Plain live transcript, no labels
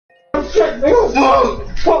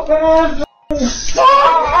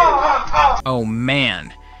Oh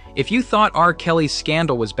man, if you thought R. Kelly's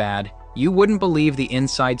scandal was bad, you wouldn't believe the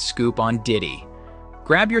inside scoop on Diddy.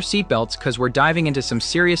 Grab your seatbelts because we're diving into some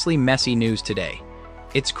seriously messy news today.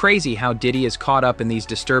 It's crazy how Diddy is caught up in these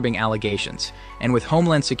disturbing allegations, and with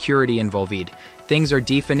Homeland Security involved, things are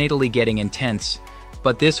definitely getting intense.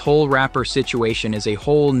 But this whole rapper situation is a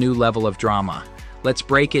whole new level of drama. Let's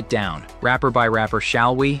break it down, rapper by rapper,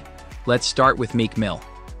 shall we? Let's start with Meek Mill.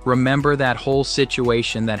 Remember that whole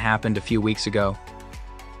situation that happened a few weeks ago?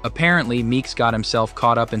 Apparently, Meek's got himself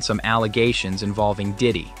caught up in some allegations involving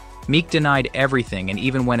Diddy. Meek denied everything and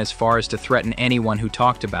even went as far as to threaten anyone who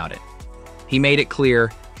talked about it. He made it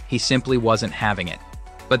clear he simply wasn't having it.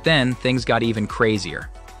 But then, things got even crazier.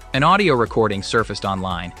 An audio recording surfaced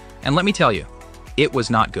online, and let me tell you, it was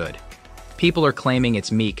not good. People are claiming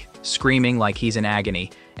it's Meek, screaming like he's in agony,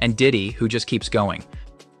 and Diddy, who just keeps going.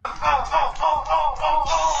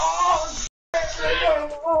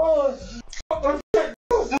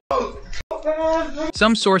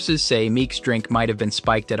 Some sources say Meek's drink might have been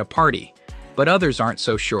spiked at a party, but others aren't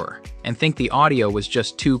so sure, and think the audio was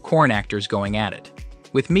just two corn actors going at it,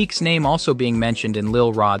 with Meek's name also being mentioned in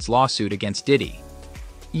Lil Rod's lawsuit against Diddy.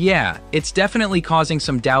 Yeah, it's definitely causing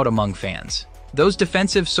some doubt among fans. Those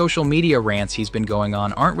defensive social media rants he's been going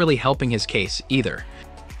on aren't really helping his case either.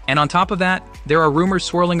 And on top of that, there are rumors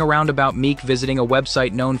swirling around about Meek visiting a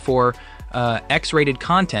website known for X-rated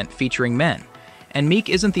content featuring men. And Meek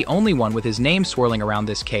isn't the only one with his name swirling around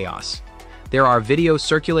this chaos. There are videos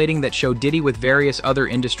circulating that show Diddy with various other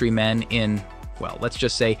industry men in, well, let's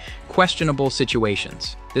just say, questionable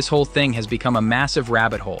situations. This whole thing has become a massive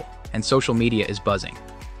rabbit hole, and social media is buzzing.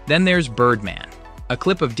 Then there's Birdman. A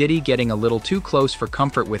clip of Diddy getting a little too close for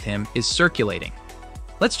comfort with him is circulating.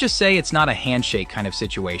 Let's just say it's not a handshake kind of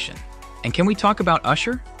situation. And can we talk about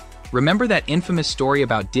Usher? Remember that infamous story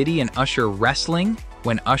about Diddy and Usher wrestling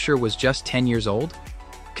when Usher was just 10 years old?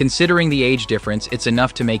 Considering the age difference, it's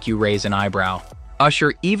enough to make you raise an eyebrow.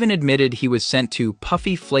 Usher even admitted he was sent to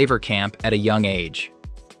Puffy Flavor Camp at a young age.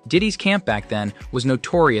 Diddy's camp back then was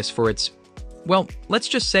notorious for its, well, let's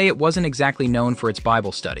just say it wasn't exactly known for its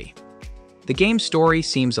Bible study. The game's story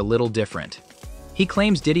seems a little different. He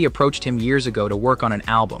claims Diddy approached him years ago to work on an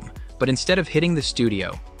album, but instead of hitting the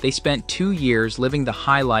studio, they spent 2 years living the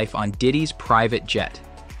high life on Diddy's private jet.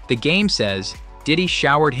 The game says Diddy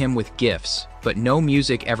showered him with gifts, but no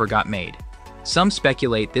music ever got made. Some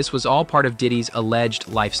speculate this was all part of Diddy's alleged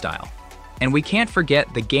lifestyle. And we can't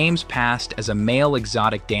forget the game's past as a male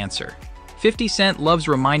exotic dancer. 50 Cent loves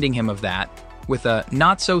reminding him of that, with a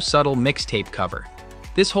not-so-subtle mixtape cover.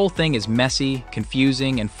 This whole thing is messy,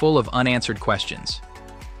 confusing, and full of unanswered questions.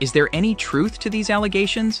 Is there any truth to these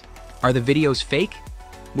allegations? Are the videos fake?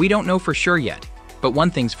 We don't know for sure yet, but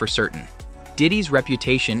one thing's for certain. Diddy's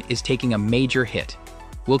reputation is taking a major hit.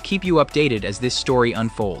 We'll keep you updated as this story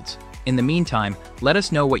unfolds. In the meantime, let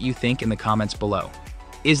us know what you think in the comments below.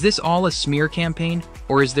 Is this all a smear campaign,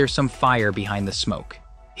 or is there some fire behind the smoke?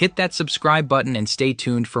 Hit that subscribe button and stay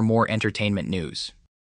tuned for more entertainment news.